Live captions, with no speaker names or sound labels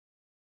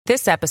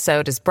This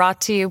episode is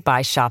brought to you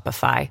by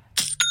Shopify.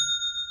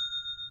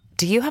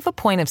 Do you have a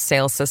point of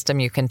sale system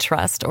you can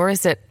trust, or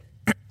is it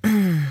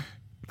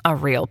a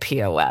real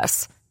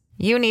POS?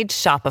 You need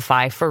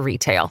Shopify for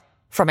retail.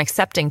 From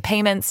accepting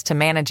payments to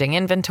managing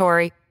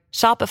inventory,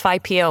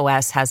 Shopify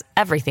POS has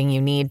everything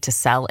you need to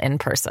sell in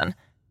person.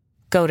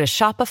 Go to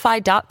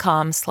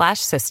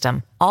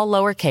shopify.com/system, all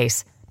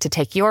lowercase, to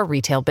take your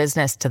retail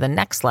business to the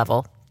next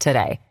level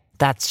today.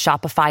 That's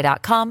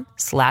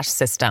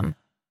shopify.com/system.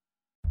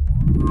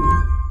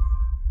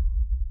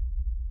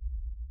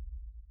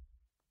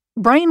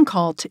 Brian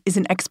Kalt is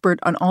an expert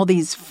on all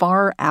these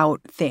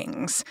far-out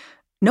things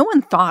no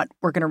one thought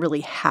were going to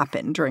really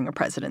happen during a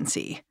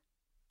presidency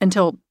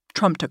until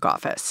Trump took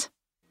office.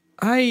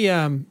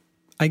 I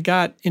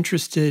got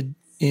interested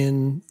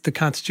in the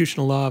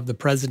constitutional law of the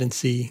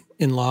presidency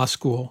in law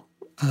school.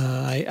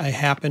 I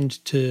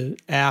happened to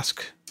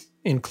ask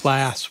in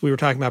class, we were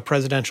talking about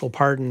presidential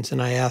pardons,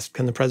 and I asked,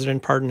 can the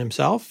president pardon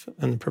himself?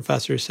 And the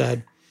professor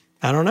said,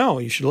 I don't know.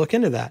 You should look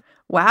into that.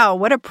 Wow,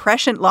 what a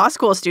prescient law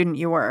school student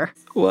you were.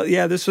 Well,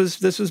 yeah, this was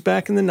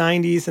back in the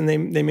 90s, and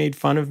they made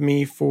fun of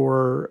me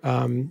for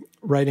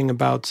writing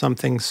about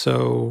something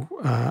so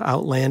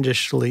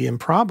outlandishly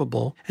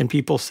improbable. And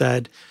people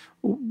said,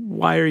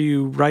 why are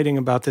you writing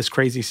about this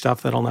crazy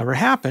stuff that'll never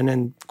happen?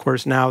 And of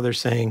course, now they're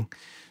saying,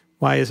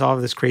 why is all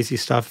of this crazy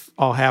stuff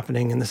all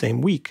happening in the same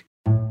week?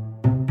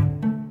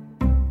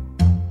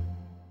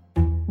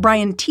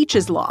 Brian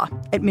teaches law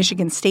at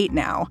Michigan State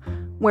now,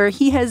 where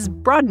he has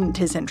broadened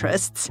his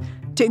interests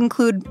to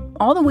include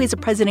all the ways a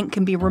president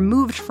can be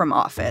removed from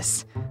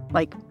office,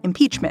 like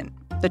impeachment,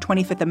 the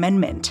 25th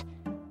Amendment.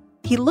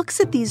 He looks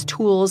at these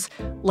tools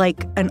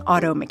like an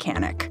auto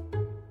mechanic.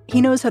 He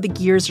knows how the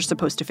gears are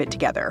supposed to fit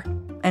together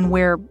and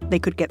where they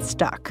could get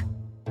stuck.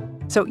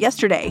 So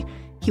yesterday,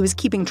 he was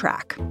keeping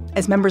track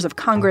as members of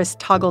Congress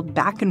toggled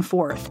back and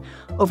forth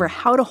over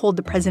how to hold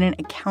the president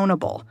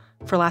accountable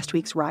for last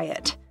week's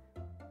riot.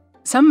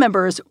 Some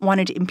members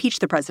wanted to impeach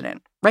the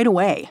president right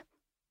away.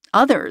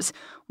 Others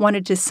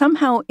wanted to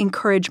somehow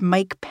encourage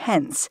Mike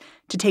Pence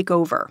to take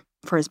over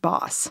for his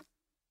boss.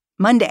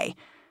 Monday,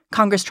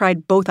 Congress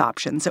tried both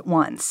options at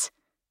once.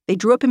 They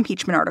drew up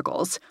impeachment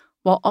articles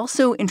while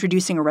also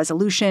introducing a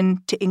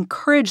resolution to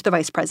encourage the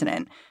vice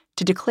president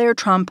to declare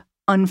Trump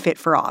unfit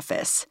for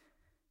office,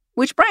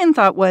 which Brian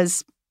thought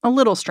was a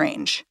little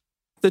strange.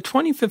 The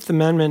 25th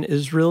Amendment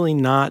is really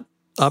not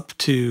up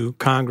to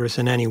Congress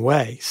in any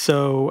way.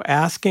 So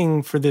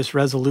asking for this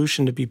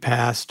resolution to be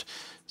passed,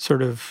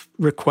 sort of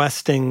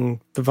requesting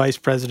the vice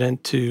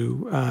president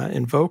to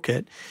invoke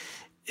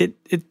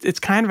it's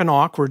kind of an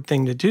awkward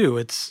thing to do.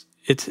 It's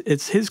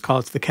his call.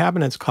 It's the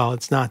cabinet's call.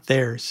 It's not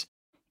theirs.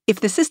 If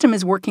the system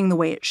is working the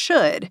way it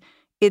should,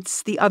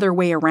 it's the other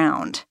way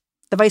around.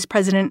 The vice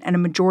president and a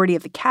majority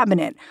of the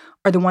cabinet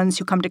are the ones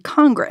who come to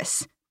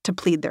Congress to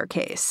plead their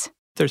case.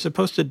 They're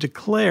supposed to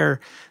declare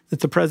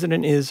that the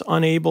president is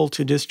unable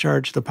to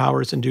discharge the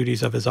powers and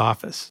duties of his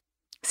office.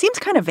 Seems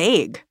kind of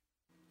vague.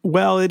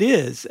 Well, it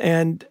is.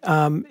 And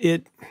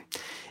it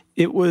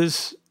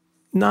was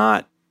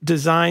not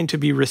designed to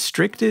be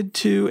restricted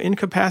to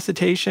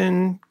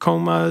incapacitation,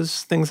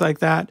 comas, things like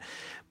that.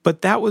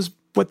 But that was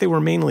what they were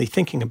mainly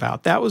thinking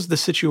about. That was the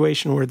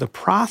situation where the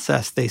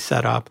process they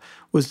set up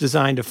was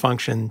designed to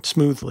function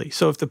smoothly.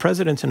 So if the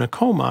president's in a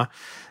coma,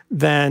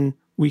 then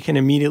we can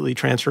immediately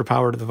transfer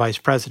power to the vice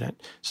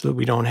president so that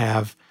we don't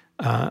have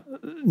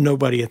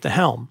nobody at the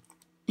helm.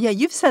 Yeah,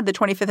 you've said the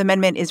 25th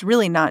Amendment is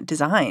really not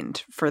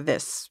designed for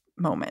this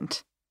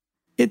moment.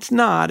 It's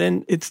not,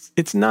 and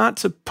it's not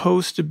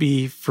supposed to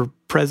be for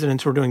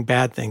presidents who are doing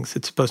bad things.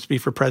 It's supposed to be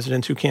for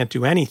presidents who can't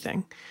do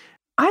anything.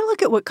 I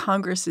look at what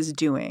Congress is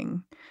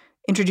doing,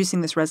 introducing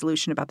this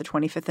resolution about the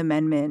 25th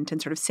Amendment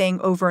and sort of saying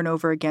over and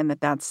over again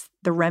that that's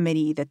the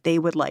remedy that they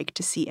would like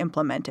to see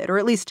implemented, or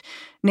at least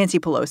Nancy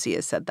Pelosi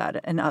has said that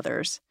and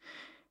others.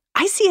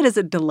 I see it as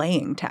a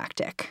delaying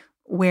tactic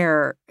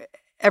where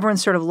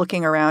everyone's sort of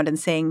looking around and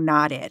saying,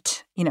 not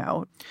it, you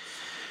know.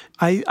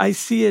 I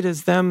see it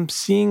as them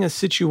seeing a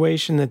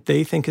situation that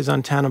they think is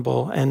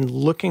untenable and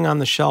looking on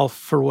the shelf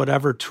for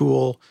whatever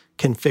tool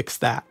can fix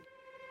that.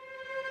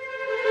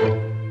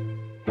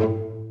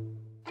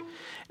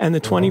 And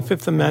the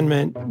 25th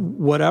Amendment,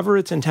 whatever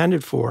it's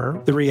intended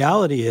for, the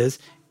reality is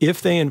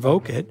if they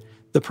invoke it,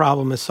 the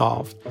problem is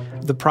solved.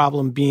 The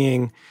problem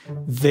being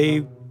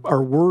they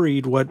are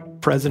worried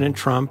what President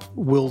Trump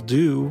will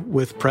do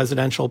with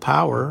presidential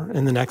power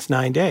in the next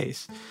 9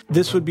 days.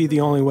 This would be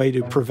the only way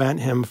to prevent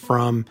him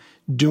from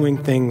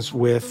doing things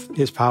with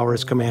his power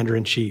as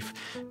commander-in-chief,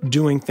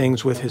 doing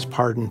things with his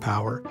pardon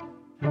power.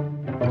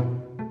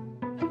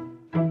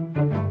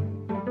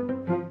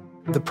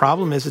 The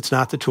problem is it's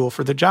not the tool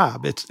for the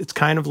job. It's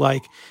kind of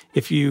like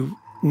if you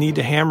need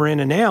to hammer in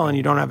a nail and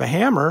you don't have a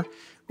hammer,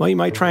 well, you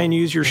might try and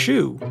use your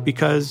shoe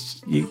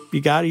because you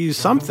got to use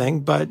something,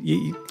 but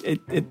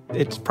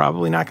it's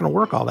probably not going to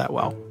work all that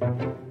well.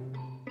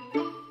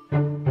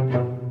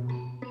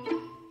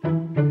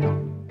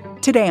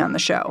 Today on the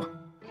show,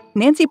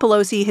 Nancy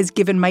Pelosi has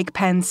given Mike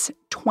Pence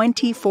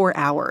 24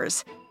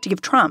 hours to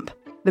give Trump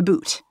the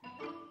boot.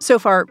 So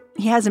far,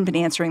 he hasn't been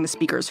answering the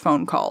speaker's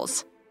phone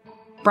calls.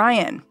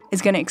 Brian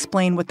is going to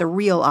explain what the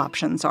real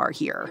options are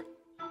here.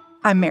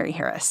 I'm Mary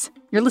Harris.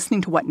 You're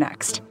listening to What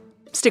Next?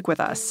 Stick with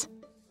us.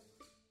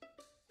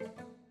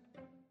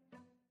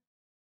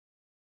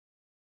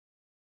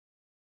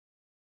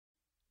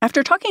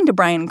 After talking to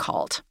Brian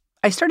Kalt,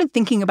 I started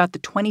thinking about the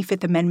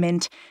 25th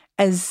Amendment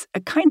as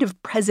a kind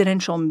of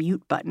presidential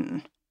mute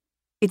button.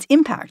 Its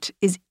impact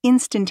is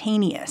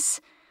instantaneous.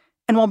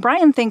 And while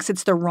Brian thinks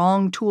it's the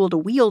wrong tool to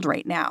wield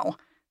right now,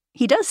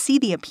 he does see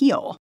the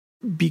appeal.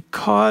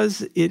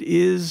 Because it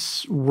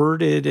is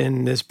worded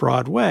in this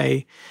broad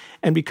way,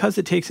 and because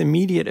it takes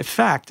immediate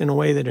effect in a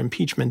way that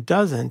impeachment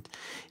doesn't,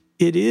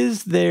 it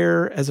is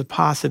there as a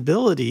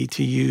possibility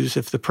to use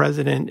if the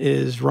president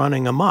is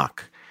running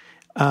amok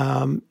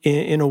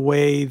in a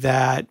way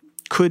that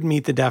could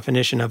meet the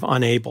definition of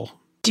unable.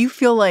 Do you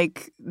feel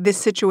like this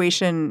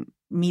situation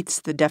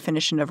meets the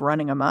definition of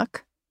running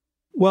amok?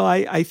 Well,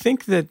 I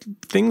think that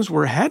things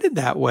were headed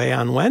that way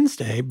on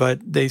Wednesday, but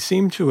they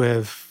seem to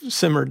have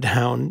simmered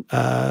down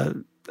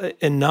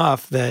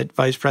enough that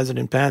Vice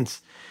President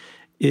Pence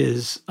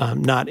is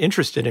not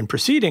interested in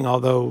proceeding,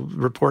 although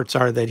reports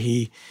are that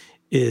he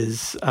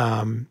is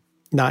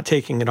not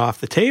taking it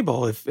off the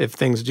table if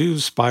things do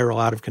spiral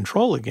out of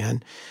control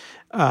again.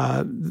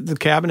 The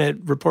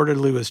cabinet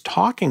reportedly was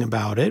talking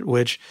about it,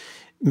 which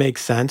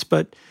makes sense,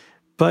 but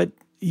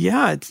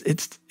yeah,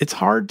 it's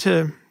hard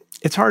to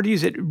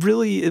use.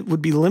 It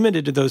would be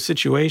limited to those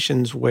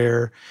situations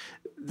where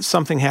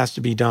something has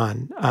to be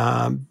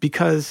done,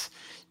 because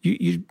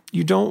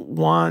you don't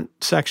want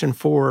Section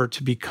 4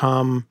 to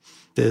become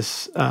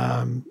this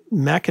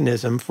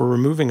mechanism for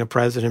removing a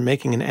president,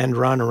 making an end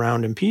run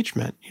around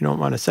impeachment. You don't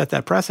want to set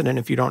that precedent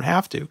if you don't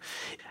have to.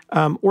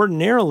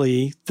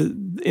 Ordinarily,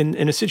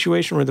 in a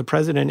situation where the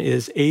president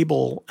is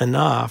able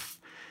enough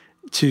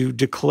to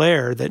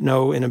declare that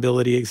no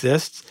inability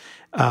exists,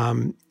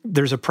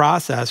 there's a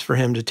process for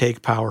him to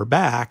take power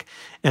back.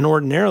 And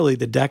ordinarily,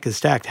 the deck is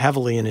stacked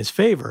heavily in his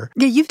favor.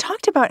 Yeah, you've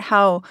talked about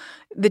how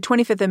the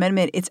 25th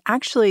Amendment, it's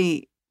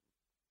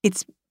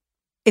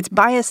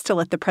biased to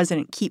let the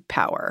president keep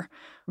power,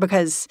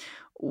 because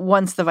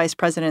once the vice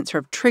president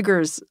sort of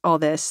triggers all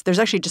this, there's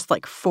actually just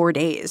like 4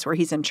 days where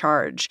he's in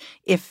charge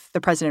if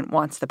the president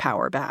wants the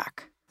power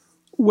back.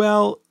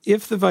 Well,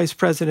 if the vice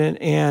president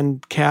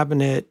and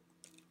cabinet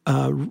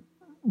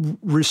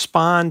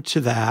respond to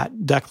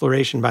that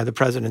declaration by the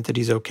president that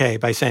he's okay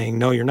by saying,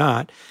 no, you're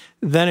not,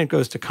 then it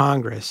goes to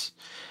Congress.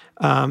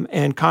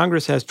 And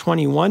Congress has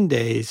 21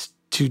 days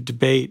to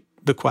debate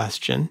the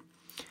question.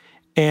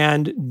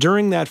 And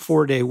during that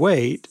 4-day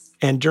wait,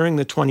 and during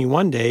the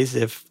 21 days,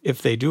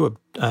 if they do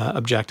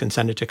object and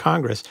send it to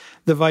Congress,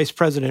 the vice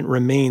president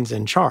remains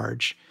in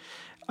charge.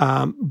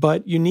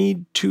 But you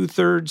need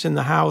 2/3 in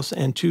the House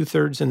and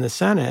 2/3 in the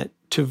Senate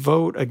to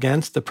vote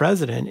against the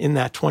president in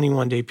that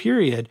 21-day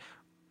period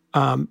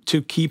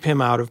to keep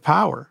him out of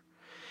power.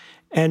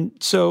 And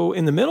so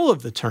in the middle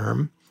of the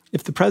term,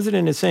 if the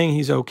president is saying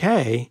he's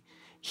okay,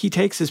 he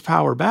takes his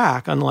power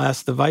back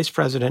unless the vice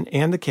president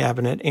and the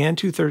cabinet and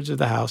 2/3 of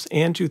the House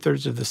and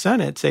 2/3 of the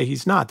Senate say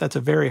he's not. That's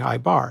a very high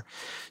bar.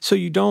 So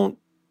you don't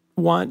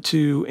want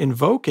to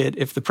invoke it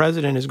if the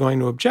president is going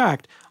to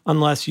object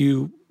unless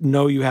you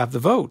know you have the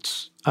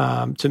votes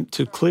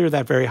to clear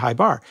that very high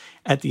bar.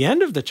 At the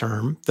end of the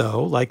term,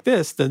 though, like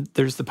this,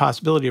 there's the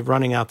possibility of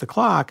running out the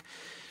clock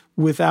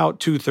without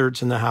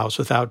 2/3 in the House,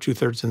 without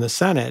 2/3 in the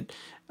Senate.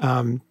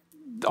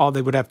 All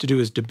they would have to do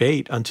is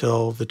debate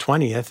until the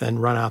 20th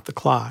and run out the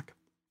clock.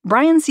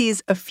 Brian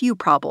sees a few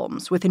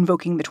problems with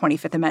invoking the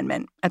 25th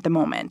Amendment at the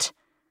moment.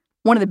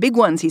 One of the big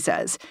ones, he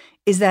says,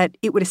 is that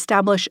it would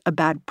establish a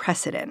bad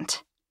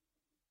precedent.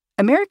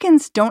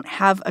 Americans don't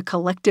have a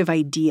collective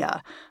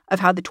idea of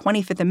how the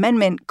 25th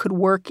Amendment could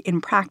work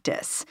in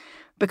practice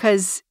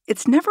because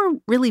it's never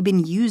really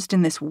been used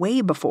in this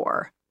way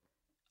before.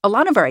 A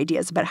lot of our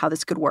ideas about how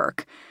this could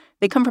work,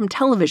 they come from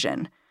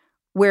television,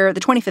 where the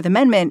 25th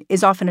Amendment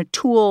is often a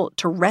tool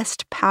to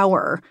wrest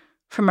power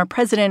from a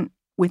president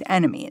with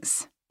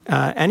enemies.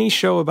 Any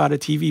show about a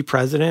TV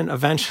president,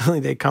 eventually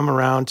they come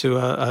around to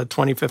a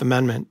 25th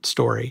Amendment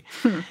story.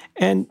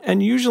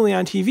 And usually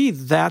on TV,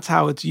 that's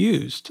how it's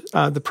used.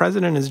 The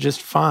president is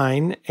just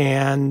fine,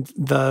 and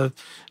the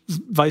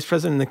vice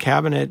president and the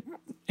cabinet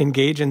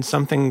engage in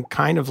something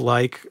kind of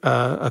like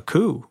a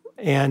coup.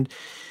 And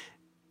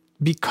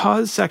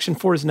because Section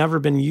 4 has never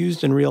been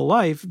used in real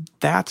life,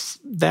 that's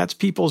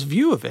people's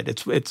view of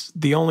it. It's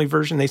the only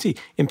version they see.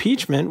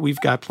 Impeachment,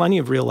 we've got plenty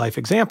of real-life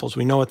examples.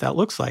 We know what that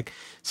looks like.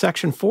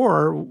 Section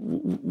 4,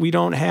 we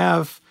don't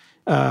have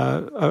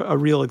a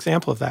real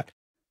example of that.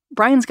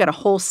 Brian's got a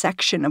whole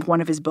section of one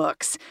of his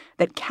books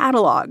that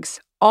catalogs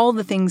all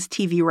the things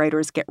TV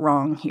writers get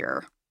wrong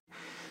here.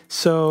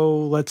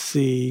 So let's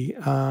see.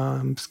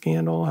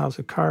 Scandal, House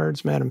of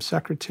Cards, Madam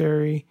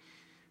Secretary,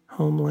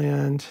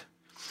 Homeland.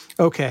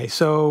 Okay,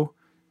 so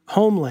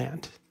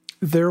Homeland.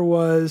 There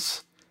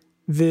was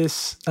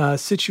this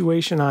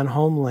situation on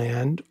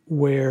Homeland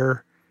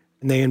where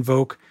they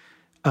invoke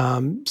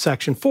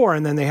Section 4.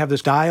 And then they have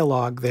this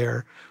dialogue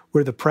there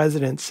where the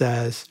president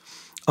says,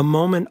 a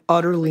moment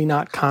utterly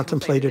not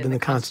contemplated in the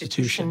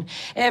Constitution.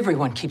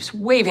 Everyone keeps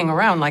waving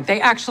around like they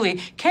actually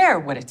care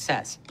what it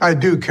says. I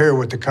do care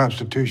what the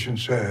Constitution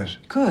says.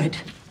 Good.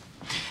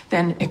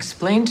 Then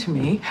explain to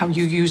me how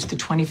you used the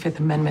 25th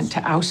Amendment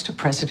to oust a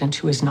president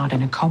who is not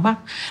in a coma,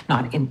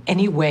 not in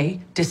any way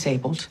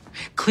disabled,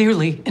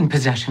 clearly in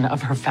possession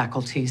of her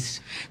faculties,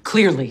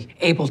 clearly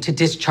able to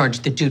discharge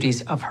the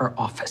duties of her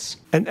office.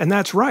 And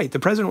that's right. The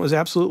president was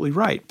absolutely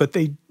right. But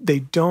they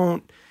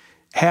don't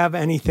have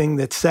anything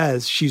that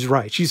says she's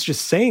right. She's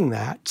just saying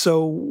that.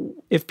 So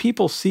if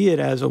people see it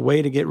as a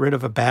way to get rid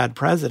of a bad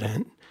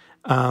president,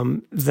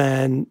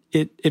 then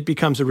it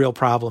becomes a real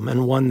problem,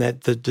 and one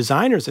that the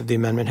designers of the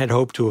amendment had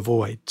hoped to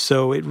avoid.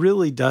 So it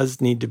really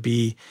does need to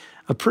be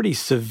a pretty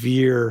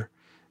severe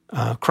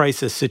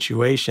crisis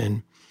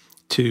situation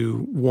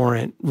to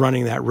warrant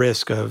running that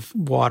risk of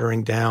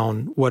watering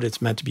down what it's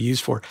meant to be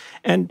used for.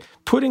 And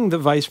putting the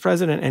vice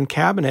president and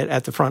cabinet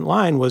at the front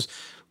line was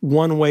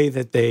one way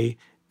that they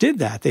did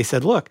that. They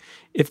said, look,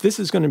 if this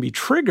is going to be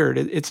triggered,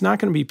 it's not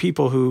going to be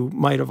people who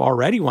might have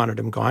already wanted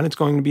him gone. It's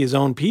going to be his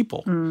own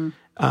people.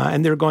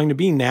 And they're going to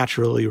be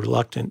naturally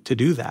reluctant to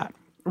do that.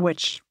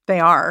 Which they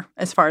are,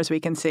 as far as we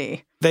can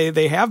see.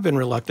 They have been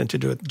reluctant to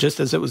do it,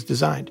 just as it was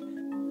designed.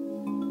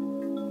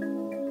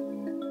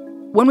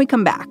 When we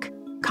come back,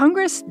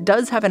 Congress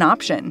does have an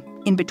option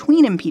in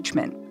between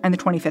impeachment and the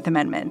 25th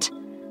Amendment.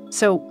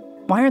 So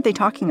why aren't they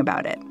talking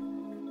about it?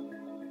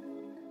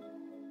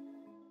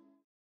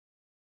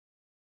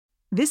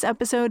 This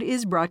episode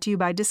is brought to you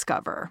by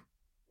Discover.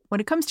 When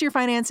it comes to your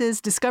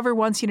finances, Discover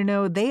wants you to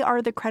know they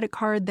are the credit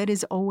card that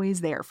is always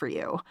there for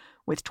you.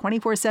 With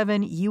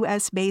 24/7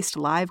 U.S.-based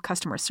live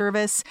customer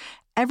service,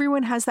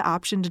 everyone has the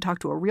option to talk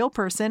to a real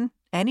person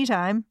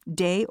anytime,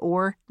 day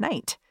or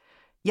night.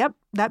 Yep,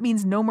 that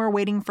means no more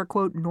waiting for,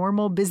 quote,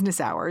 normal business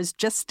hours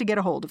just to get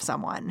a hold of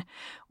someone.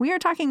 We are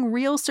talking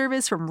real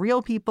service from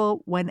real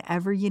people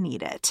whenever you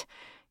need it.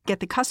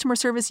 Get the customer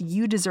service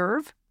you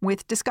deserve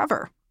with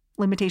Discover.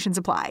 Limitations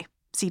apply.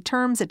 See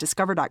terms at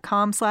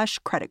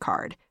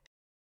discover.com/creditcard.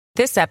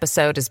 This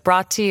episode is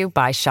brought to you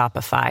by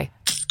Shopify.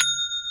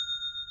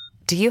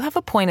 Do you have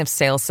a point of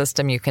sale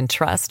system you can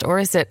trust, or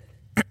is it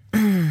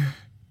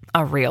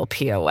a real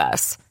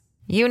POS?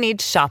 You need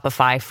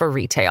Shopify for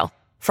retail.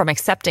 From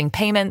accepting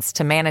payments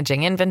to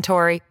managing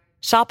inventory,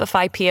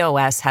 Shopify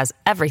POS has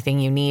everything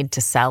you need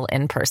to sell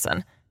in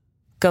person.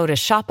 Go to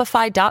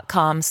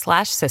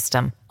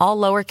shopify.com/system, all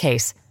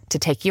lowercase, to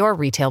take your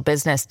retail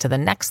business to the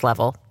next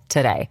level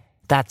today.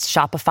 That's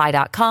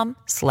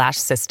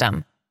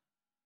shopify.com/system.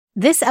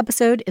 This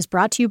episode is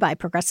brought to you by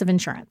Progressive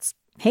Insurance.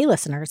 Hey,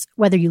 listeners,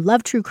 whether you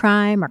love true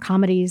crime or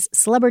comedies,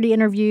 celebrity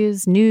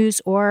interviews,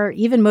 news, or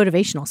even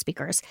motivational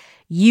speakers,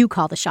 you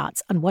call the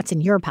shots on what's in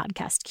your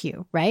podcast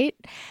queue, right?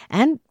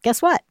 And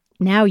guess what?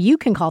 Now you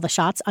can call the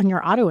shots on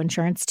your auto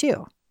insurance,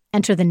 too.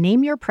 Enter the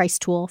Name Your Price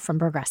tool from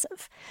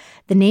Progressive.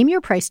 The Name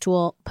Your Price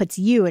tool puts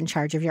you in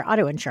charge of your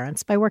auto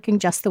insurance by working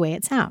just the way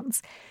it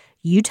sounds.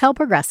 You tell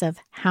Progressive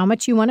how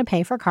much you want to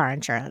pay for car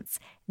insurance.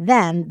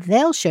 Then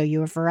they'll show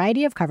you a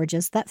variety of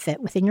coverages that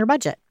fit within your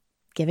budget,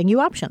 giving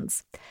you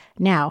options.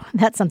 Now,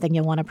 that's something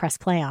you'll want to press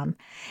play on.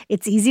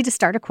 It's easy to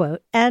start a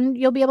quote, and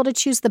you'll be able to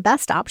choose the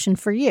best option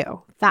for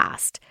you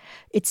fast.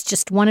 It's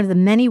just one of the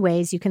many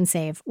ways you can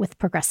save with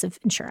Progressive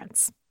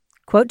Insurance.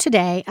 Quote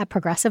today at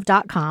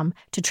Progressive.com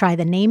to try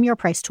the Name Your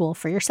Price tool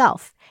for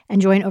yourself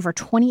and join over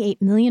 28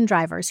 million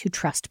drivers who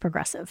trust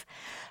Progressive.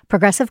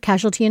 Progressive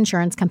Casualty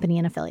Insurance Company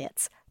and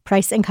Affiliates.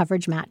 Price and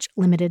coverage match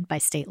limited by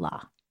state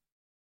law.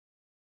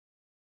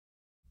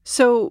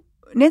 So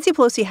Nancy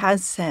Pelosi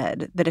has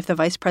said that if the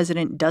vice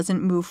president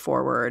doesn't move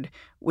forward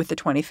with the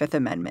 25th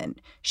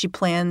Amendment, she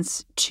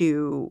plans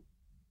to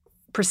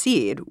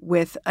proceed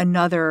with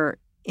another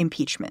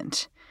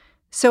impeachment.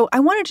 So I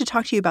wanted to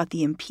talk to you about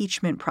the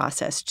impeachment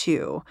process,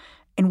 too,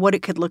 and what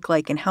it could look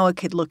like and how it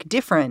could look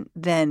different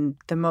than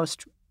the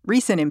most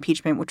recent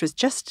impeachment, which was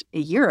just a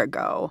year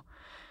ago.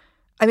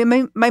 I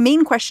mean, my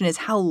main question is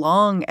how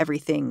long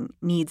everything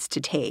needs to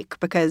take,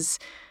 because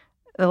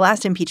the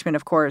last impeachment,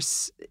 of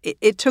course,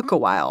 it took a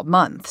while,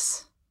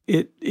 months.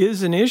 It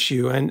is an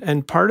issue,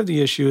 and part of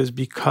the issue is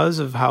because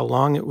of how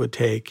long it would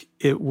take,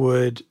 it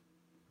would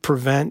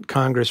prevent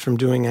Congress from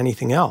doing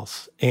anything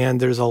else. And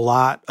there's a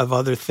lot of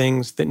other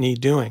things that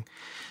need doing.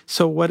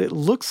 So what it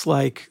looks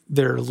like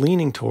they're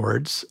leaning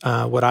towards,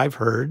 what I've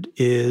heard,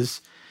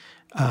 is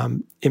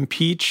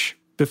impeach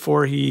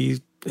before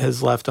he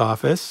has left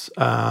office,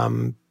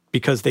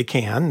 because they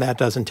can. That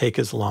doesn't take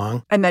as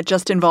long. And that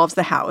just involves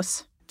the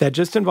House. That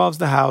just involves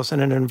the House,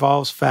 and it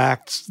involves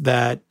facts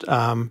that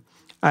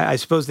I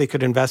suppose they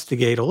could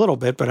investigate a little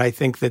bit, but I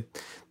think that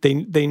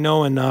they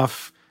know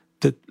enough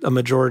that a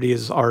majority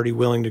is already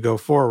willing to go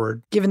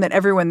forward. Given that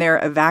everyone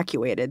there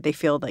evacuated, they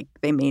feel like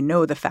they may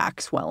know the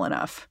facts well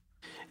enough.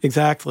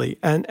 Exactly.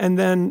 And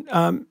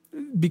then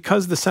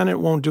because the Senate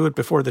won't do it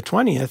before the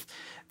 20th,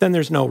 then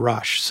there's no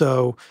rush.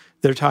 So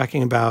they're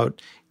talking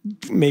about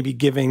maybe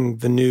giving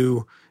the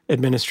new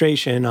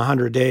administration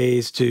 100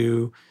 days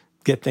to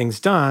get things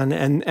done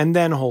and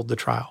then hold the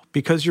trial.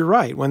 Because you're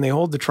right, when they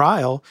hold the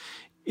trial,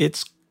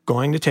 it's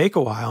going to take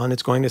a while and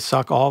it's going to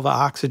suck all the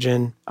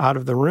oxygen out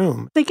of the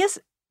room. I guess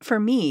for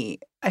me,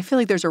 I feel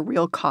like there's a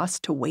real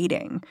cost to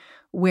waiting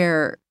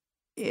where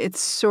it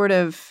sort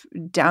of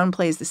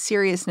downplays the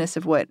seriousness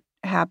of what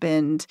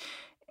happened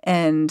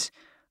and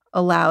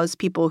allows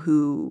people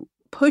who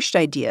pushed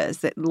ideas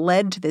that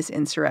led to this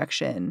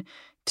insurrection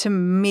to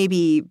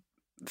maybe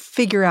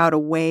figure out a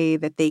way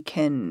that they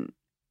can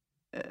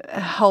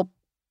help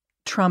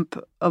Trump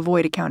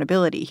avoid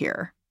accountability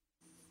here.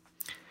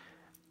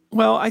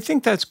 Well, I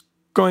think that's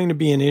going to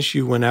be an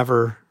issue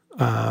whenever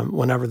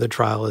the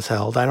trial is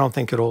held. I don't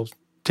think it'll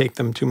take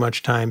them too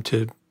much time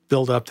to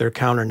build up their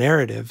counter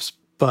narratives,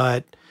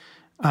 but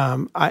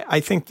I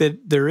think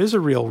that there is a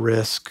real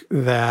risk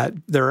that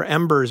there are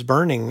embers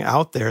burning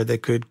out there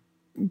that could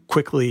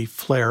quickly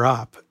flare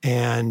up.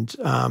 And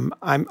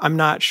I'm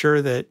not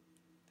sure that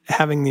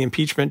having the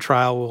impeachment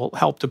trial will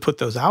help to put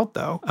those out,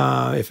 though.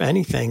 If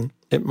anything,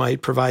 it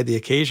might provide the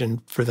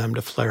occasion for them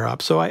to flare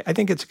up. So I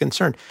think it's a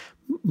concern.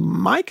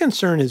 My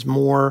concern is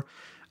more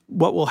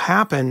what will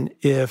happen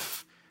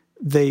if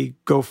they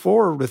go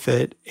forward with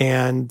it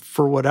and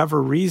for whatever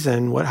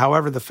reason,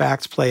 however the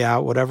facts play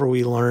out, whatever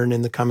we learn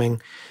in the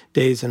coming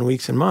days and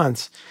weeks and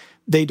months,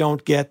 they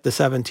don't get the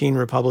 17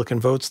 Republican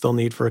votes they'll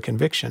need for a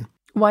conviction.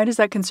 Why does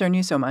that concern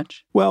you so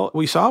much? Well,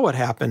 we saw what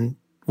happened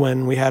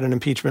when we had an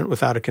impeachment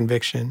without a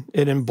conviction.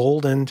 It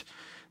emboldened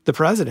the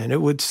president.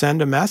 It would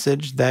send a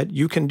message that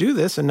you can do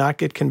this and not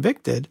get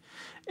convicted.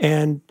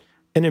 And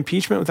an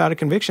impeachment without a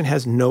conviction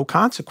has no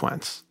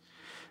consequence.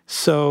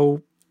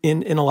 So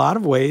in a lot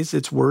of ways,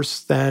 it's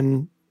worse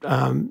than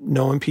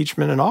no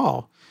impeachment at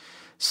all.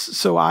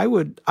 So I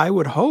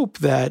would hope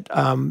that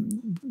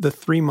the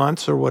 3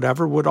 months or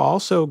whatever would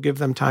also give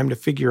them time to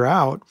figure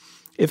out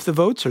if the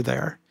votes are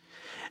there.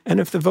 And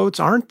if the votes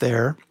aren't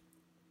there,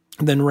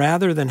 then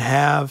rather than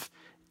have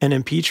an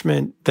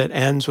impeachment that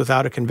ends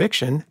without a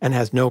conviction and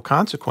has no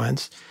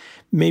consequence,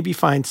 maybe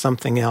find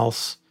something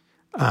else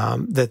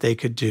that they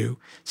could do.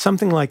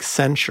 Something like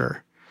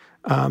censure.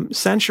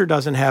 Censure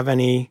doesn't have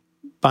any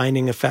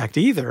binding effect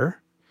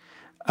either,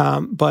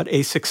 but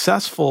a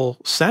successful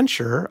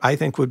censure, I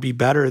think, would be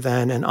better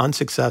than an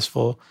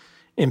unsuccessful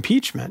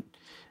impeachment.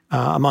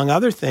 Among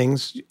other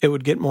things, it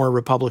would get more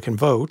Republican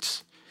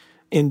votes.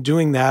 In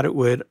doing that, it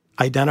would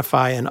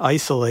identify and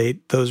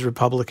isolate those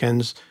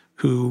Republicans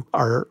who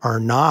are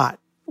not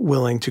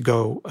willing to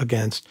go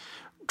against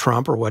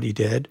Trump or what he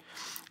did.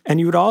 And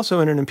you would also,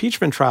 in an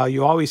impeachment trial,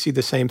 you always see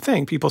the same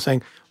thing. People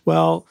saying,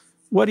 well,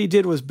 what he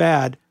did was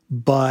bad,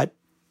 but ...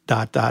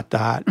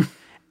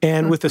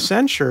 And with the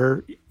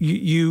censure,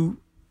 you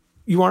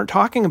aren't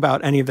talking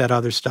about any of that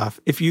other stuff.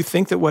 If you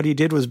think that what he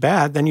did was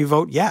bad, then you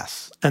vote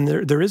yes. And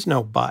there is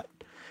no but.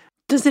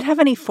 Does it have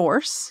any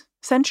force,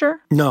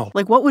 censure? No.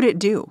 Like, what would it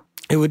do?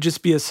 It would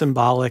just be a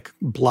symbolic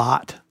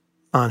blot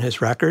on his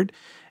record.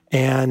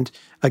 And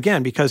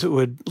again, because it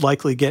would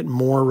likely get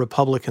more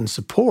Republican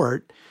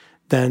support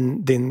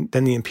than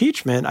the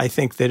impeachment, I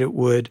think that it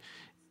would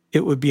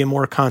be a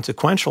more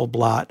consequential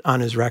blot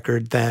on his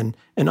record than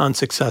an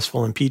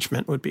unsuccessful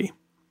impeachment would be.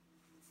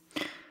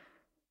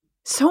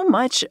 So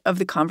much of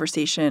the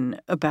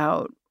conversation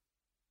about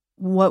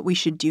what we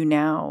should do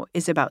now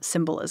is about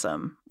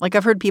symbolism. Like,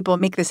 I've heard people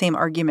make the same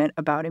argument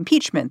about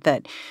impeachment,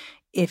 that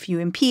if you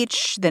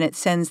impeach, then it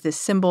sends this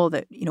symbol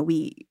that,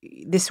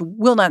 this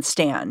will not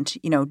stand.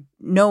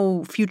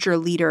 No future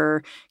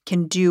leader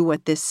can do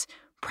what this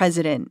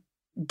president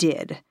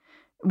did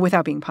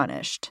without being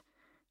punished.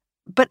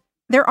 But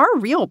there are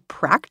real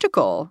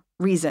practical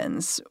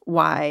reasons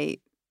why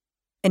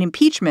an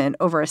impeachment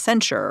over a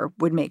censure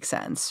would make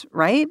sense,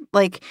 right?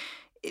 Like,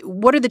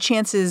 what are the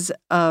chances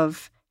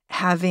of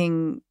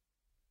having,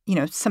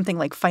 something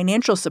like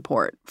financial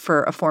support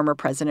for a former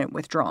president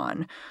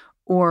withdrawn,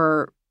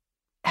 or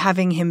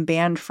having him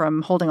banned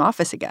from holding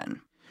office again?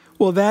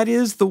 Well, that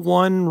is the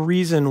one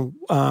reason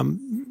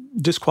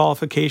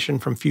disqualification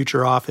from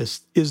future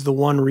office is the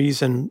one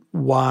reason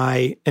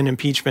why an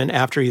impeachment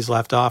after he's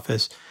left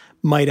office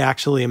might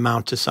actually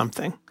amount to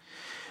something.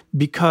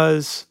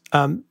 Because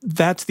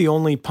that's the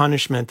only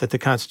punishment that the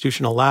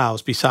Constitution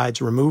allows besides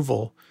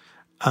removal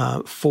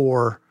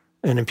for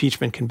an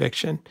impeachment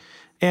conviction.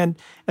 And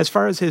as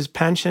far as his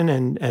pension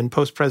and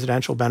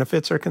post-presidential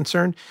benefits are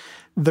concerned,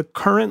 the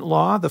current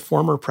law, the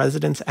Former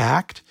Presidents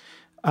Act,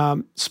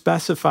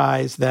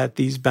 specifies that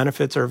these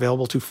benefits are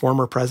available to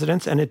former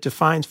presidents, and it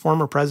defines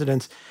former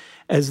presidents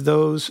as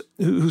those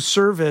whose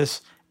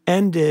service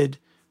ended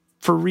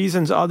for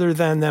reasons other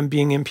than them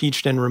being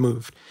impeached and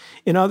removed.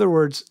 In other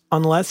words,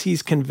 unless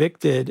he's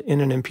convicted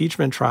in an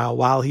impeachment trial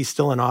while he's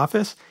still in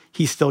office,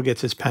 he still gets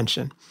his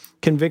pension.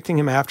 Convicting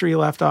him after he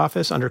left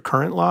office under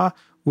current law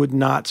would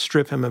not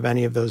strip him of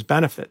any of those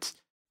benefits.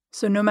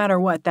 So no matter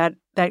what, that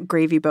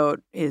gravy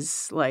boat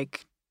is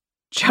like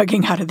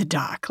chugging out of the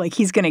dock. Like,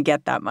 he's going to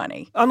get that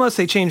money. Unless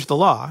they change the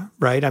law,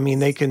 right? I mean,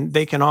 they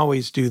can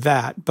always do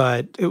that,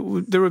 but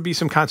there would be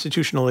some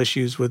constitutional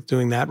issues with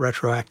doing that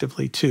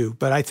retroactively too.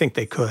 But I think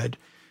they could,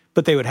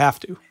 but they would have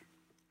to.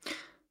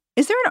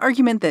 Is there an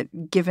argument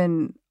that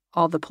given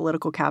all the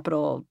political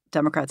capital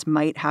Democrats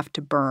might have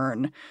to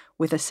burn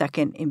with a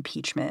second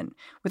impeachment,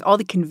 with all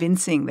the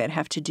convincing they'd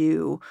have to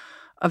do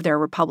of their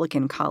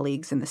Republican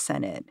colleagues in the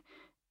Senate,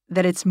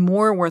 that it's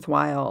more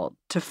worthwhile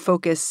to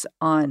focus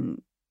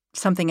on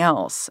something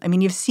else? I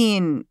mean, you've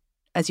seen,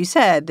 as you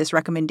said, this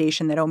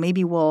recommendation that,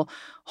 maybe we'll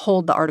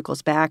hold the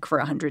articles back for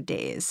 100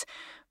 days.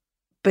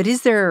 But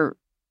is there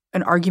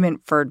an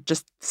argument for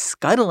just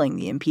scuttling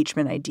the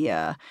impeachment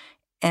idea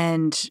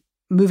and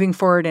moving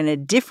forward in a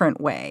different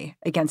way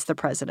against the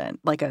president,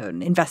 like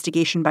an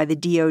investigation by the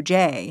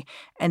DOJ,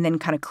 and then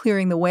kind of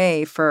clearing the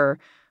way for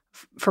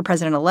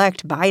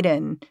President-elect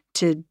Biden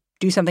to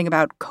do something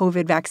about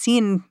COVID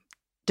vaccine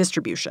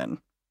distribution?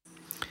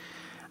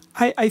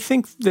 I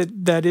think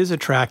that is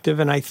attractive,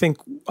 and I think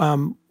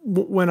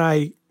when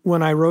I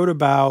wrote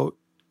about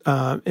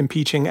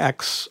impeaching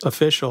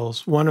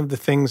ex-officials, one of the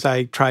things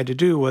I tried to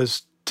do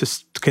was to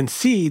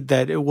concede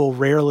that it will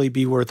rarely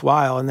be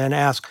worthwhile, and then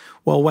ask,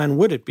 well, when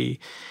would it be?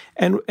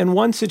 And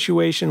one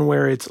situation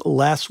where it's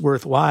less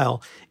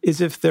worthwhile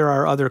is if there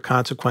are other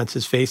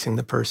consequences facing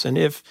the person.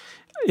 If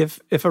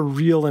a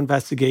real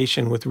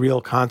investigation with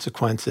real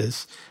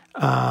consequences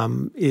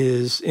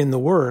is in the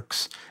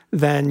works,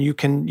 then you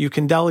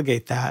can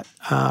delegate that.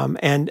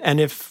 And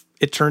if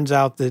it turns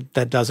out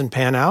that doesn't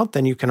pan out,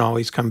 then you can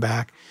always come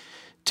back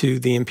to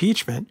the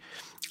impeachment.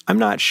 I'm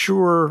not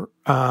sure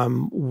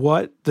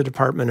what the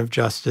Department of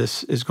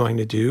Justice is going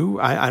to do.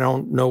 I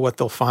don't know what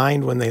they'll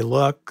find when they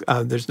look.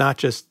 There's not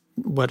just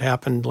what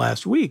happened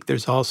last week.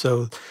 There's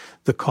also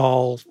the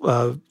call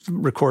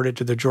recorded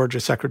to the Georgia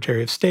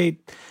Secretary of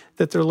State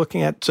that they're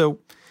looking at. So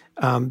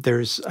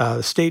there's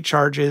state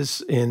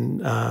charges in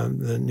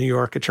the New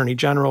York Attorney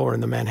General or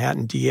in the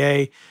Manhattan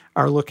DA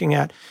are looking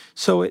at.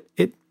 So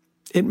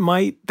that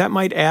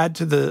might add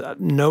to the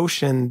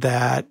notion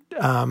that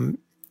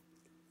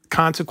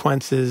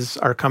consequences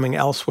are coming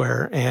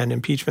elsewhere and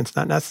impeachment's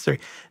not necessary.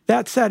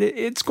 That said,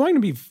 it's going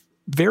to be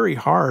very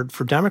hard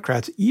for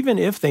Democrats, even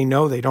if they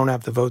know they don't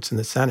have the votes in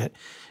the Senate,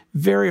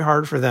 very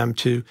hard for them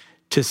to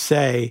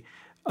say,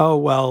 oh,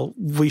 well,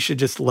 we should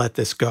just let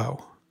this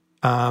go.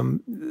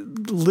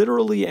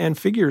 Literally and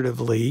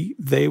figuratively,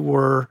 they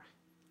were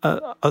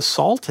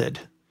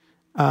assaulted.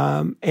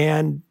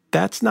 And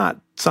that's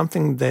not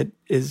something that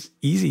is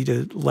easy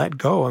to let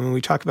go. I mean,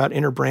 we talk about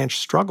interbranch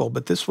struggle,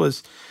 but this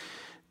was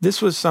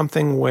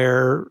something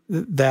where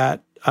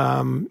that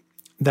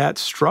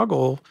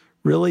struggle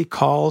really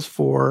calls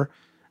for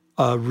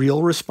a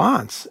real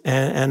response,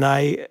 and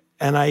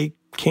I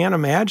can't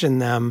imagine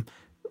them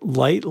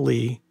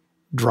lightly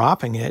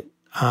dropping it,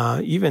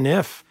 even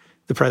if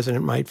the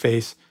president might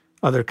face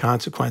other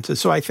consequences.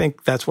 So I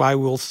think that's why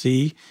we'll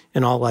see,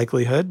 in all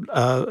likelihood,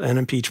 an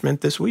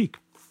impeachment this week.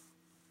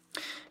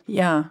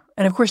 Yeah,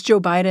 and of course,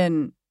 Joe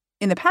Biden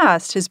in the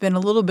past has been a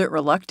little bit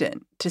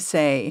reluctant to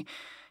say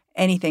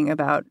anything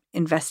about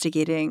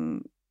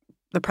investigating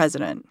the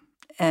president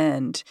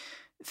and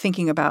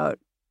thinking about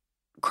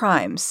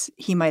crimes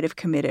he might have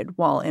committed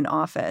while in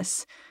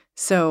office.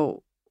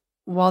 So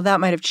while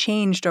that might have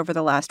changed over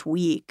the last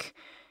week,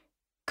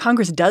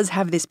 Congress does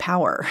have this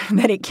power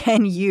that it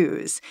can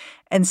use.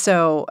 And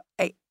so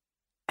I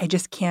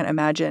just can't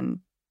imagine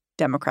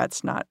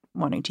Democrats not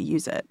wanting to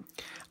use it.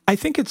 I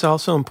think it's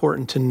also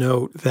important to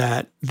note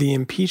that the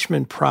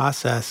impeachment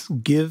process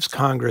gives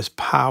Congress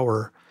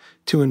power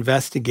to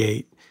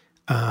investigate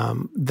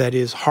that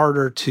is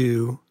harder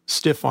to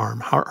stiff arm,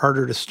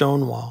 harder to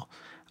stonewall.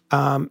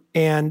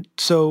 And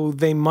so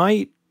they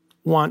might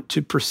want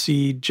to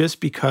proceed just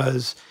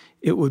because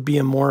it would be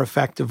a more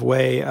effective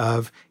way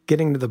of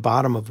getting to the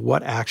bottom of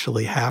what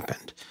actually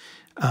happened,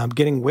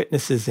 getting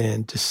witnesses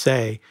in to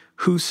say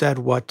who said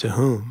what to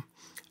whom.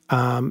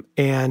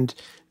 And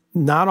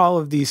not all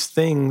of these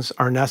things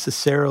are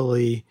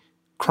necessarily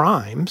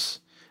crimes.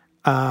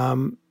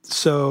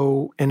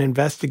 So an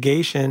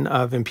investigation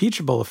of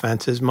impeachable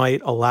offenses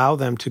might allow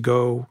them to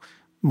go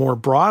more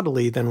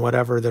broadly than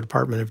whatever the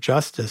Department of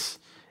Justice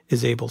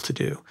is able to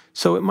do.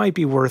 So it might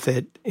be worth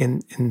it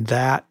in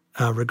that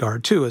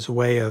regard, too, as a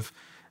way of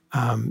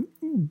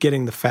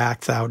getting the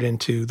facts out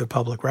into the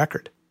public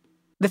record.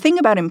 The thing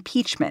about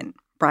impeachment,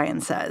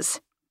 Brian says,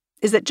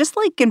 is that just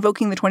like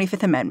invoking the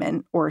 25th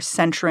Amendment or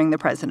censuring the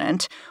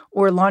president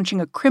or launching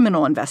a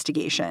criminal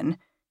investigation,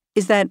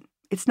 is that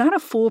it's not a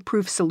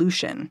foolproof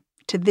solution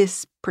to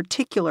this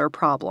particular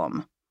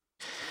problem.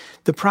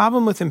 The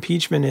problem with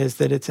impeachment is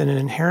that it's an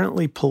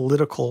inherently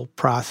political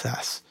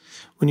process.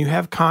 When you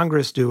have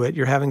Congress do it,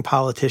 you're having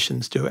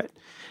politicians do it.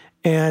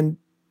 And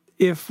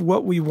if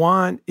what we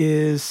want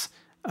is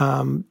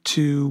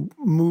to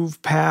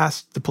move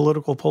past the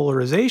political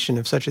polarization,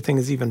 if such a thing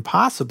is even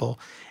possible,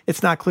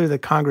 it's not clear that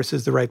Congress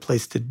is the right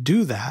place to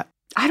do that.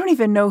 I don't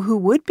even know who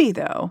would be,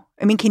 though.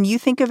 I mean, can you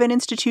think of an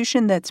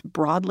institution that's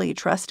broadly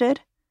trusted?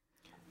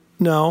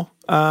 No.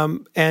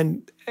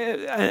 And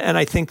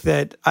I think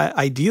that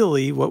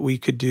ideally what we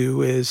could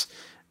do is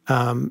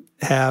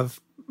have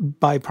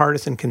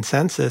bipartisan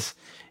consensus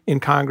in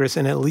Congress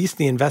and at least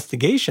the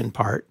investigation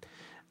part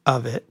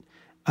of it.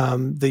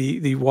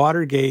 The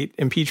Watergate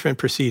impeachment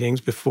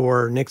proceedings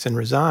before Nixon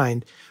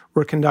resigned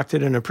were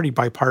conducted in a pretty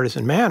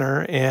bipartisan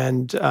manner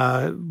and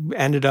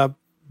ended up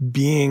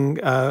being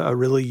a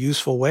really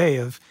useful way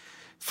of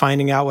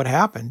finding out what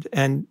happened.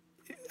 And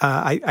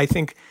I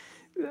think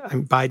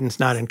Biden's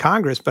not in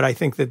Congress, but I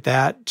think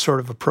that sort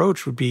of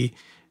approach would be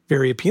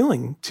very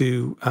appealing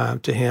to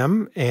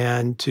him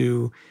and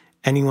to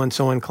anyone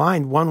so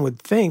inclined. One would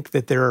think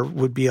that there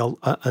would be a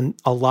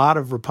lot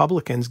of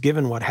Republicans,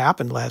 given what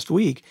happened last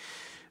week,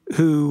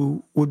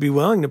 who would be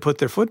willing to put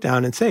their foot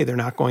down and say they're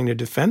not going to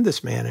defend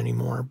this man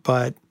anymore.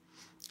 But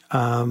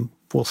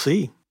we'll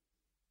see.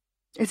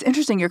 It's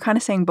interesting. You're kind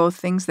of saying both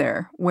things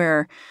there,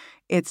 where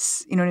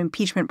it's, an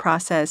impeachment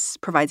process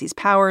provides these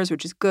powers,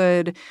 which is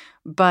good,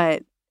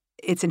 but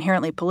it's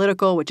inherently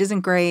political, which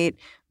isn't great.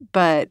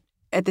 But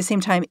at the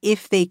same time,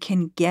 if they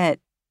can get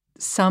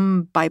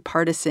some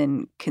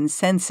bipartisan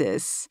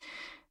consensus,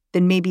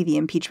 then maybe the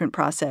impeachment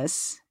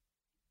process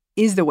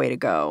is the way to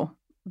go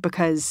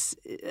because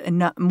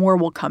more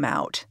will come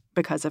out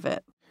because of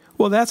it.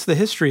 Well, that's the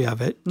history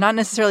of it. Not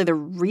necessarily the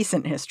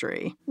recent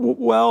history.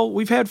 Well,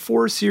 we've had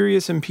 4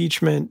 serious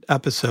impeachment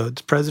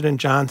episodes.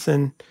 President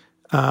Johnson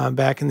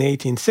back in the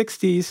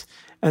 1860s,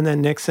 and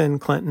then Nixon,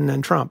 Clinton,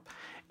 and Trump.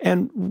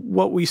 And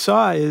what we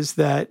saw is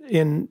that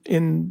in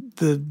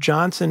the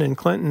Johnson and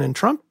Clinton and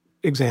Trump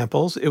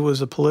examples, it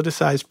was a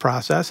politicized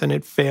process, and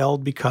it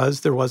failed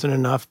because there wasn't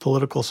enough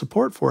political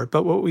support for it.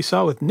 But what we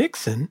saw with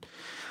Nixon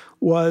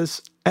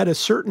was at a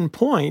certain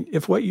point,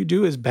 if what you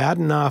do is bad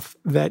enough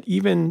that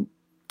even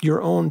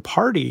your own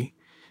party,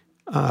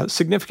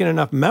 significant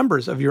enough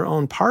members of your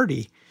own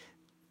party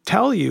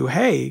tell you,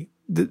 hey,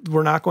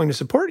 we're not going to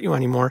support you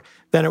anymore,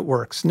 then it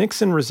works.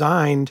 Nixon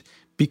resigned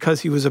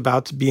because he was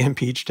about to be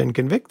impeached and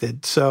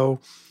convicted. So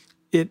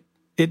it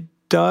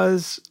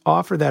does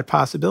offer that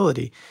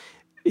possibility.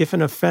 If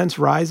an offense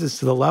rises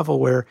to the level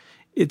where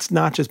it's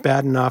not just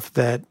bad enough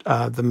that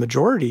the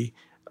majority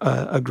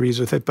agrees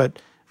with it, but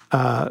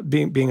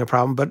being a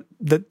problem, but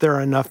that there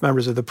are enough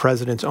members of the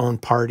president's own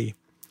party.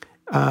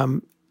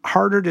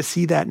 Harder to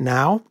see that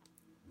now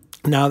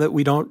that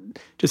we don't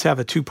just have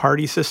a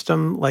 2-party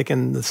system like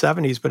in the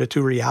 70s, but a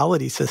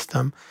 2-reality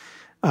system.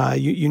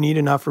 You need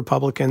enough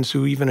Republicans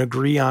who even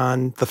agree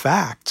on the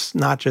facts,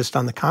 not just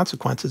on the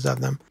consequences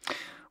of them.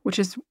 Which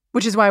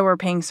is why we're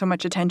paying so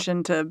much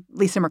attention to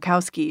Lisa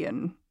Murkowski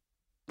and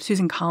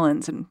Susan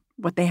Collins and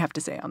what they have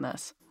to say on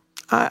this.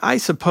 I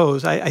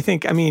suppose. I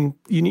think,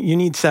 you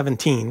need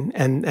 17,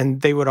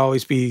 and they would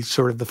always be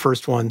sort of the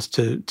first ones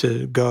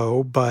to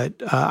go. But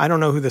I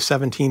don't know who the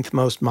 17th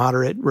most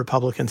moderate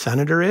Republican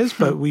senator is,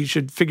 but we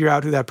should figure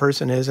out who that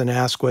person is and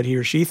ask what he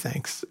or she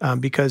thinks,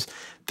 because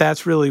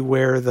that's really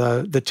where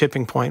the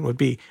tipping point would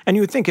be. And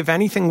you would think if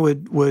anything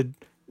would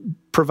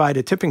provide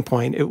a tipping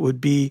point, it would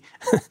be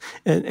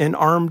an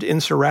armed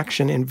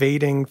insurrection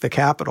invading the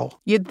Capitol.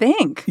 You'd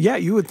think. Yeah,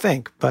 you would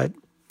think, but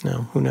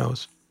who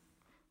knows?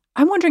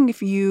 I'm wondering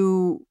if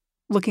you,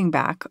 looking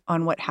back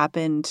on what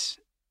happened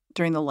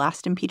during the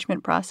last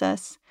impeachment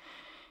process,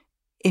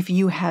 if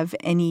you have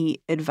any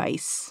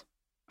advice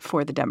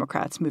for the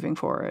Democrats moving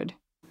forward.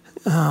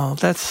 Oh,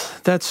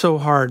 that's so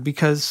hard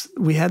because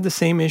we had the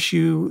same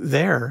issue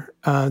there.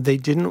 They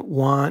didn't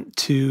want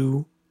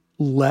to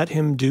let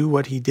him do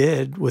what he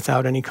did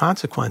without any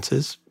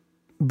consequences,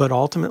 but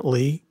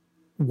ultimately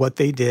what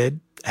they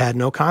did had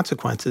no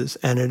consequences,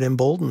 and it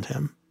emboldened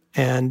him.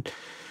 And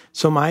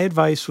so my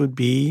advice would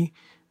be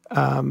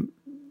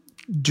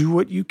do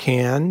what you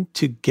can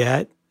to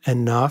get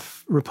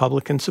enough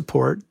Republican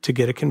support to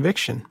get a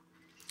conviction.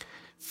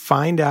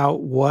 Find out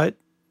what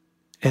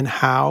and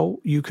how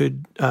you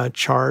could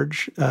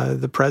charge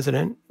the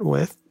president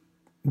with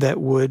that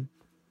would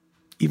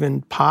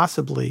even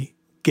possibly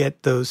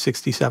get those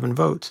 67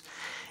 votes.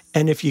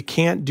 And if you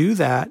can't do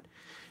that,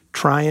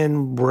 try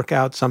and work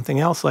out something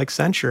else like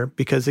censure,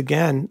 because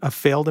again, a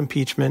failed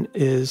impeachment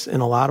is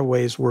in a lot of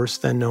ways worse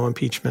than no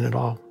impeachment at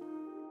all.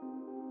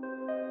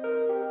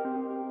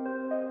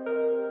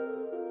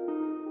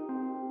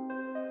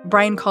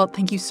 Brian Kalt,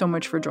 thank you so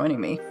much for joining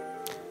me.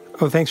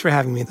 Oh, thanks for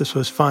having me. This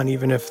was fun,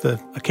 even if the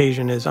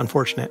occasion is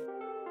unfortunate.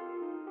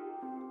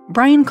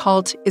 Brian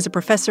Kalt is a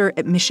professor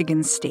at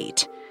Michigan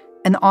State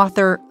and the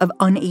author of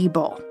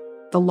Unable: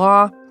 The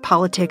Law,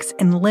 Politics,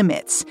 and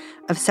Limits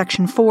of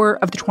Section 4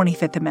 of the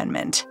 25th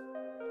Amendment.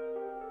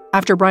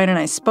 After Brian and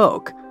I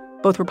spoke,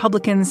 both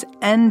Republicans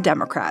and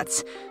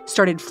Democrats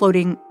started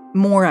floating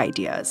more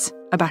ideas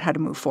about how to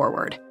move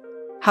forward.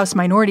 House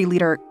Minority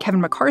Leader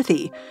Kevin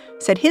McCarthy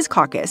said his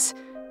caucus,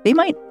 they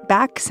might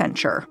back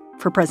censure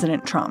for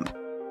President Trump.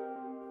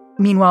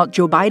 Meanwhile,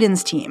 Joe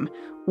Biden's team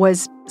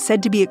was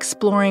said to be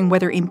exploring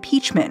whether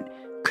impeachment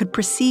could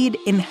proceed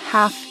in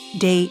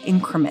half-day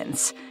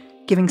increments,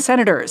 giving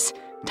senators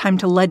time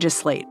to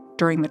legislate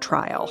during the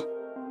trial.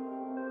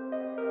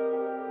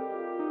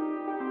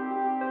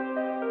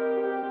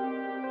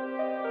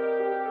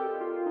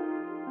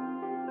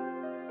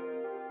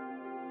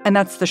 And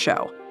that's the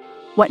show.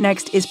 What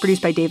Next is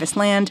produced by Davis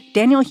Land,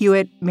 Daniel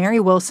Hewitt, Mary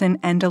Wilson,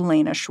 and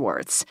Elena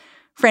Schwartz.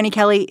 Franny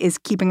Kelly is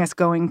keeping us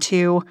going,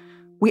 too.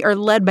 We are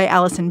led by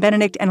Allison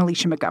Benedict and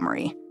Alicia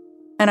Montgomery.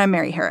 And I'm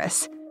Mary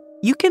Harris.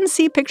 You can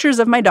see pictures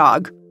of my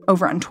dog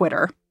over on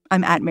Twitter.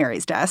 I'm at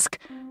Mary's Desk.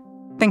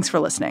 Thanks for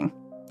listening.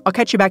 I'll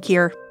catch you back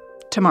here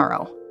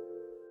tomorrow.